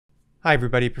Hi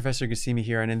everybody, Professor Gassimi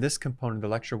here, and in this component of the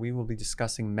lecture we will be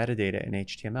discussing metadata in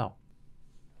HTML.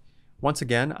 Once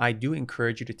again, I do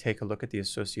encourage you to take a look at the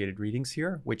associated readings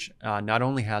here, which not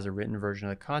only has a written version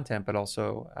of the content, but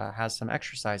also has some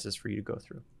exercises for you to go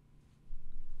through.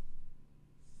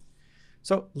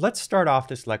 So let's start off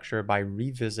this lecture by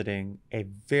revisiting a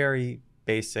very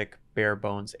basic, bare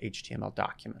bones HTML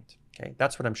document. Okay,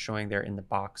 that's what I'm showing there in the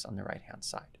box on the right-hand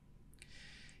side.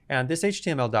 And this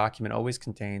HTML document always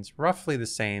contains roughly the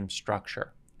same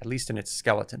structure, at least in its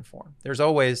skeleton form. There's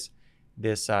always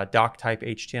this doc type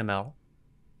HTML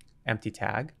empty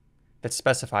tag that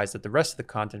specifies that the rest of the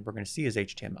content we're going to see is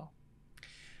HTML.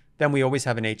 Then we always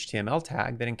have an HTML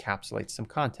tag that encapsulates some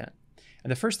content.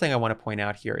 And the first thing I want to point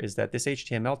out here is that this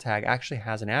HTML tag actually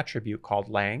has an attribute called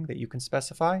lang that you can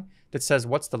specify that says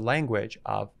what's the language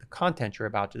of the content you're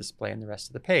about to display in the rest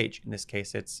of the page. In this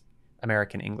case, it's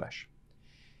American English.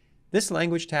 This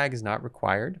language tag is not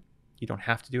required. You don't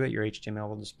have to do it. Your HTML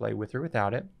will display with or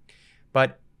without it.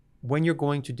 But when you're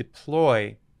going to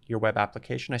deploy your web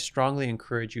application, I strongly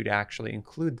encourage you to actually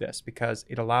include this because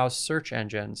it allows search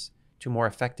engines to more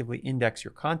effectively index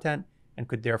your content and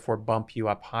could therefore bump you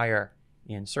up higher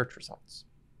in search results.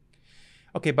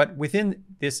 Okay, but within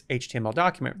this HTML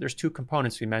document, there's two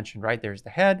components we mentioned, right? There's the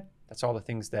head. That's all the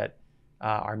things that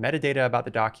are metadata about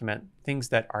the document, things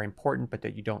that are important but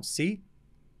that you don't see.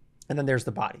 And then there's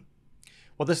the body.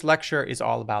 Well, this lecture is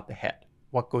all about the head.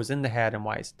 What goes in the head and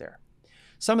why is it there?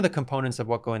 Some of the components of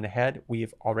what go in the head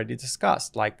we've already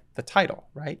discussed, like the title,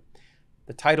 right?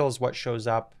 The title is what shows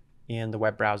up in the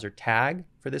web browser tag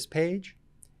for this page,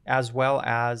 as well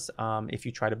as if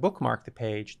you try to bookmark the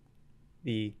page,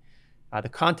 the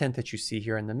content that you see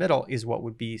here in the middle is what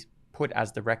would be put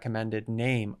as the recommended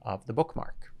name of the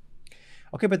bookmark.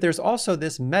 Okay, but there's also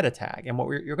this meta tag, and what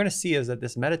you're going to see is that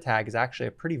this meta tag is actually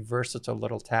a pretty versatile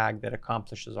little tag that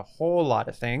accomplishes a whole lot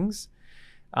of things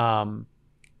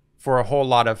for a whole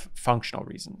lot of functional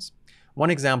reasons. One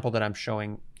example that I'm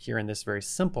showing here in this very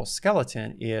simple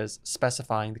skeleton is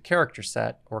specifying the character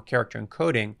set or character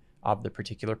encoding of the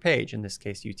particular page, in this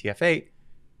case UTF-8,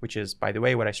 which is, by the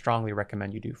way, what I strongly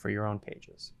recommend you do for your own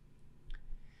pages.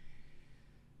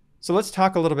 So let's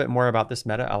talk a little bit more about this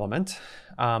meta element.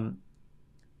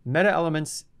 Meta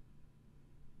elements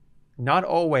not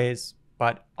always,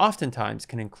 but oftentimes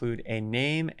can include a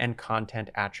name and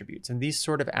content attributes. And these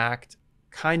sort of act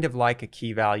kind of like a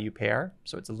key value pair.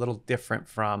 So it's a little different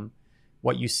from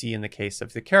what you see in the case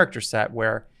of the character set,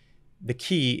 where the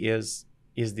key is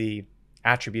the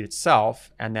attribute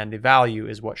itself, and then the value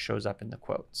is what shows up in the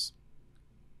quotes.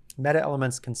 Meta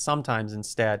elements can sometimes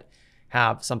instead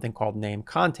have something called name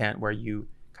content, where you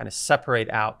kind of separate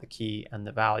out the key and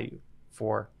the value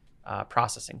for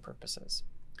processing purposes.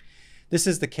 This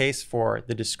is the case for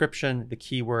the description, the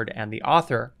keyword, and the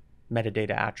author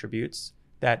metadata attributes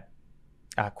that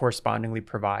correspondingly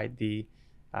provide the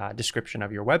description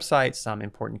of your website, some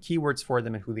important keywords for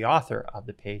them, and who the author of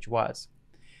the page was.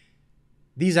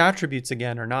 These attributes,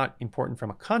 again, are not important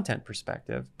from a content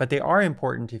perspective, but they are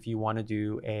important if you want to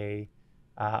do a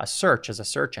search as a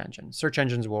search engine. Search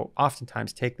engines will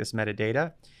oftentimes take this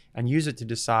metadata and use it to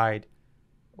decide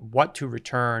what to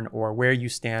return or where you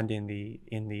stand in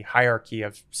the hierarchy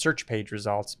of search page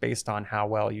results based on how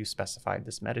well you specified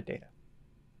this metadata.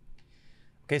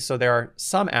 Okay, so there are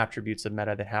some attributes of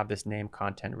meta that have this name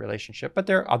content relationship, but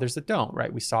there are others that don't,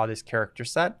 right? We saw this character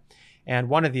set, and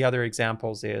one of the other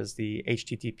examples is the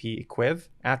HTTP equiv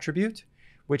attribute,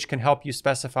 which can help you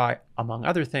specify, among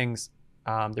other things,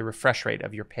 the refresh rate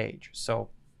of your page. So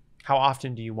how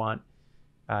often do you want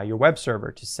your web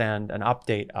server to send an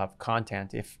update of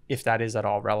content if that is at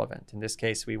all relevant? In this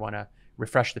case, we want to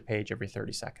refresh the page every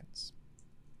 30 seconds.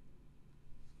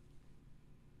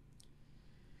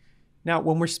 Now,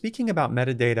 when we're speaking about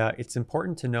metadata, it's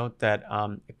important to note that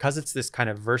because it's this kind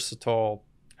of versatile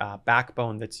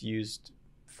backbone that's used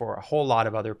for a whole lot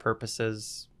of other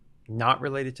purposes not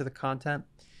related to the content,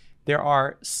 there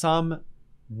are some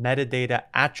metadata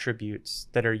attributes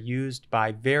that are used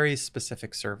by very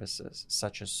specific services,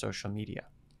 such as social media,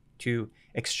 to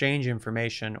exchange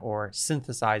information or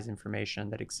synthesize information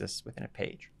that exists within a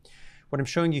page. What I'm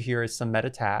showing you here is some meta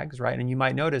tags, right? And you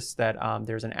might notice that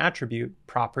there's an attribute,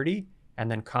 property,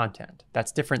 and then content.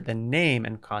 That's different than name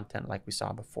and content like we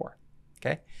saw before,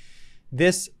 okay?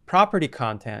 This property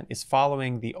content is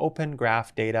following the Open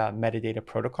Graph Data Metadata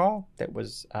Protocol that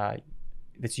was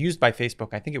that's used by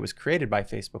Facebook. I think it was created by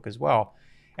Facebook as well.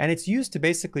 And it's used to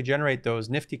basically generate those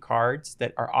nifty cards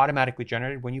that are automatically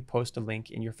generated when you post a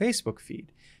link in your Facebook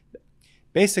feed.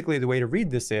 Basically, the way to read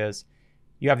this is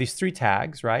you have these three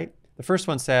tags, right? The first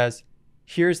one says,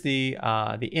 here's the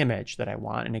image that I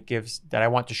want, and it gives that I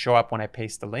want to show up when I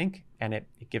paste the link, and it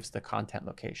gives the content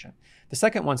location. The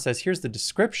second one says, here's the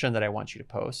description that I want you to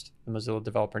post, the Mozilla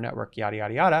Developer Network, yada,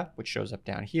 yada, yada, which shows up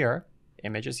down here. The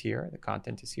image is here, the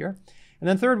content is here. And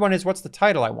then third one is, what's the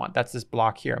title I want? That's this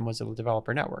block here, Mozilla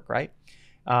Developer Network, right?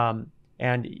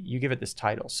 And you give it this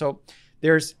title. So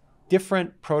there's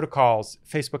different protocols.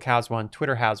 Facebook has one,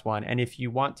 Twitter has one. And if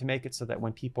you want to make it so that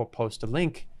when people post a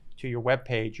link to your web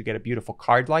page, you get a beautiful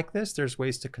card like this, there's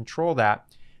ways to control that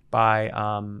by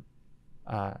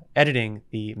editing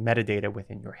the metadata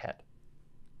within your head.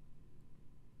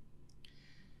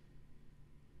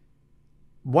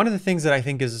 One of the things that I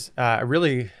think is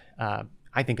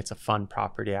I think it's a fun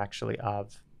property actually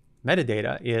of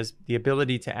metadata is the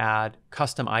ability to add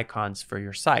custom icons for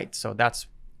your site. So that's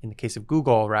in the case of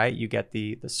Google, right? You get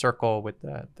the circle with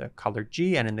the colored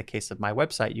G, and in the case of my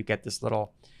website, you get this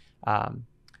little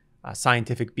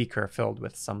scientific beaker filled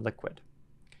with some liquid.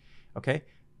 Okay.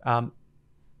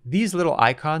 These little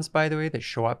icons, by the way, that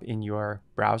show up in your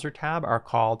browser tab are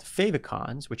called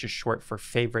favicons, which is short for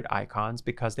favorite icons,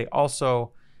 because they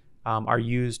also are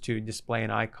used to display an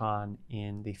icon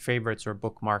in the favorites or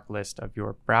bookmark list of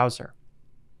your browser.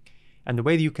 And the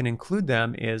way that you can include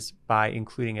them is by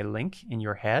including a link in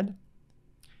your head.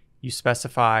 You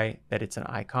specify that it's an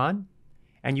icon,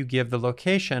 and you give the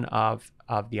location of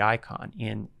the icon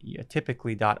in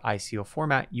typically .ico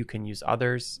format. You can use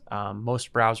others.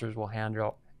 Most browsers will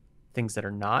handle things that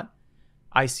are not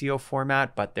ICO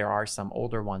format, but there are some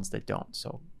older ones that don't.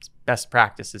 So best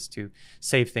practice is to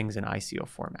save things in ICO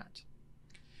format.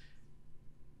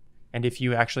 And if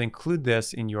you actually include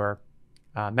this in your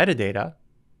metadata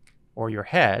or your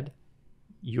head,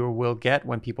 you will get,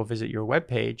 when people visit your web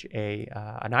page,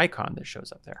 an icon that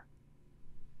shows up there.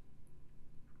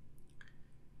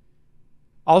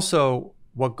 Also,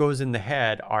 what goes in the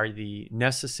head are the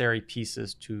necessary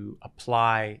pieces to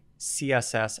apply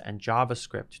CSS and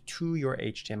JavaScript to your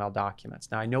HTML documents.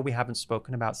 Now, I know we haven't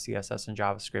spoken about CSS and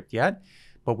JavaScript yet,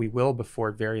 but we will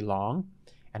before very long.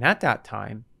 And at that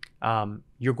time,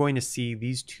 you're going to see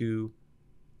these two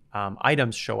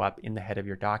items show up in the head of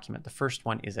your document. The first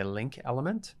one is a link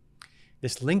element.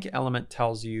 This link element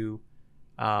tells you,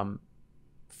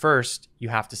 first, you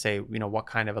have to say, what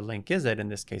kind of a link is it? In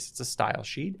this case, it's a style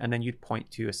sheet. And then you'd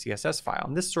point to a CSS file.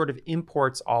 And this sort of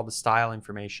imports all the style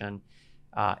information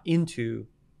into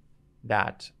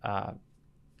that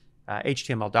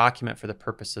HTML document for the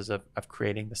purposes of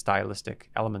creating the stylistic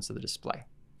elements of the display.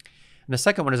 And the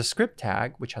second one is a script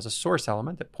tag, which has a source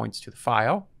element that points to the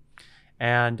file.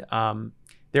 And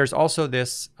there's also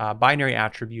this binary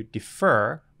attribute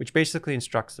defer, which basically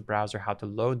instructs the browser how to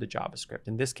load the JavaScript.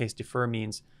 In this case, defer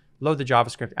means load the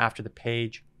JavaScript after the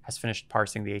page has finished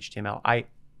parsing the HTML. I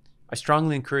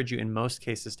strongly encourage you in most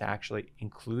cases to actually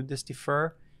include this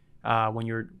defer when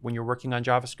you're working on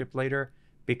JavaScript later,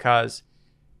 because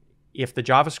if the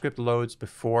JavaScript loads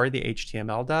before the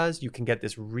HTML does, you can get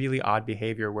this really odd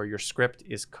behavior where your script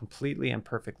is completely and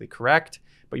perfectly correct,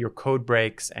 but your code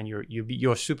breaks and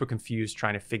you're super confused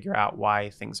trying to figure out why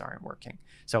things aren't working.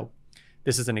 So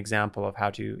this is an example of how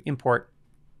to import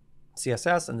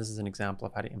CSS, and this is an example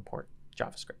of how to import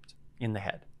JavaScript in the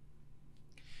head.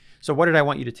 So what did I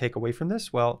want you to take away from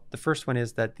this? Well, the first one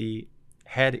is that the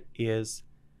head is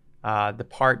the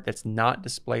part that's not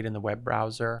displayed in the web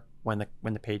browser when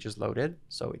the page is loaded.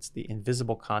 So it's the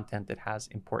invisible content that has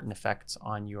important effects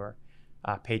on your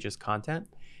page's content.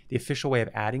 The official way of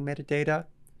adding metadata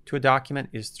to a document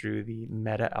is through the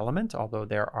meta element, although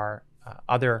there are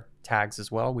other tags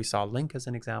as well. We saw link as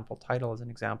an example, title as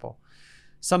an example.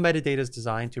 Some metadata is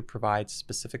designed to provide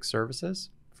specific services.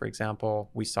 For example,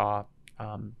 we saw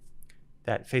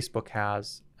that Facebook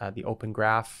has the Open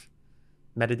Graph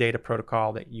metadata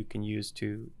protocol that you can use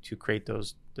to create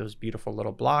those beautiful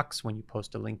little blocks when you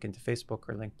post a link into Facebook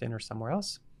or LinkedIn or somewhere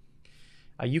else.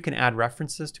 You can add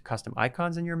references to custom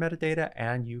icons in your metadata,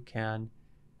 and you can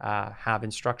have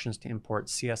instructions to import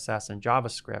CSS and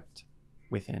JavaScript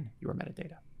within your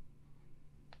metadata.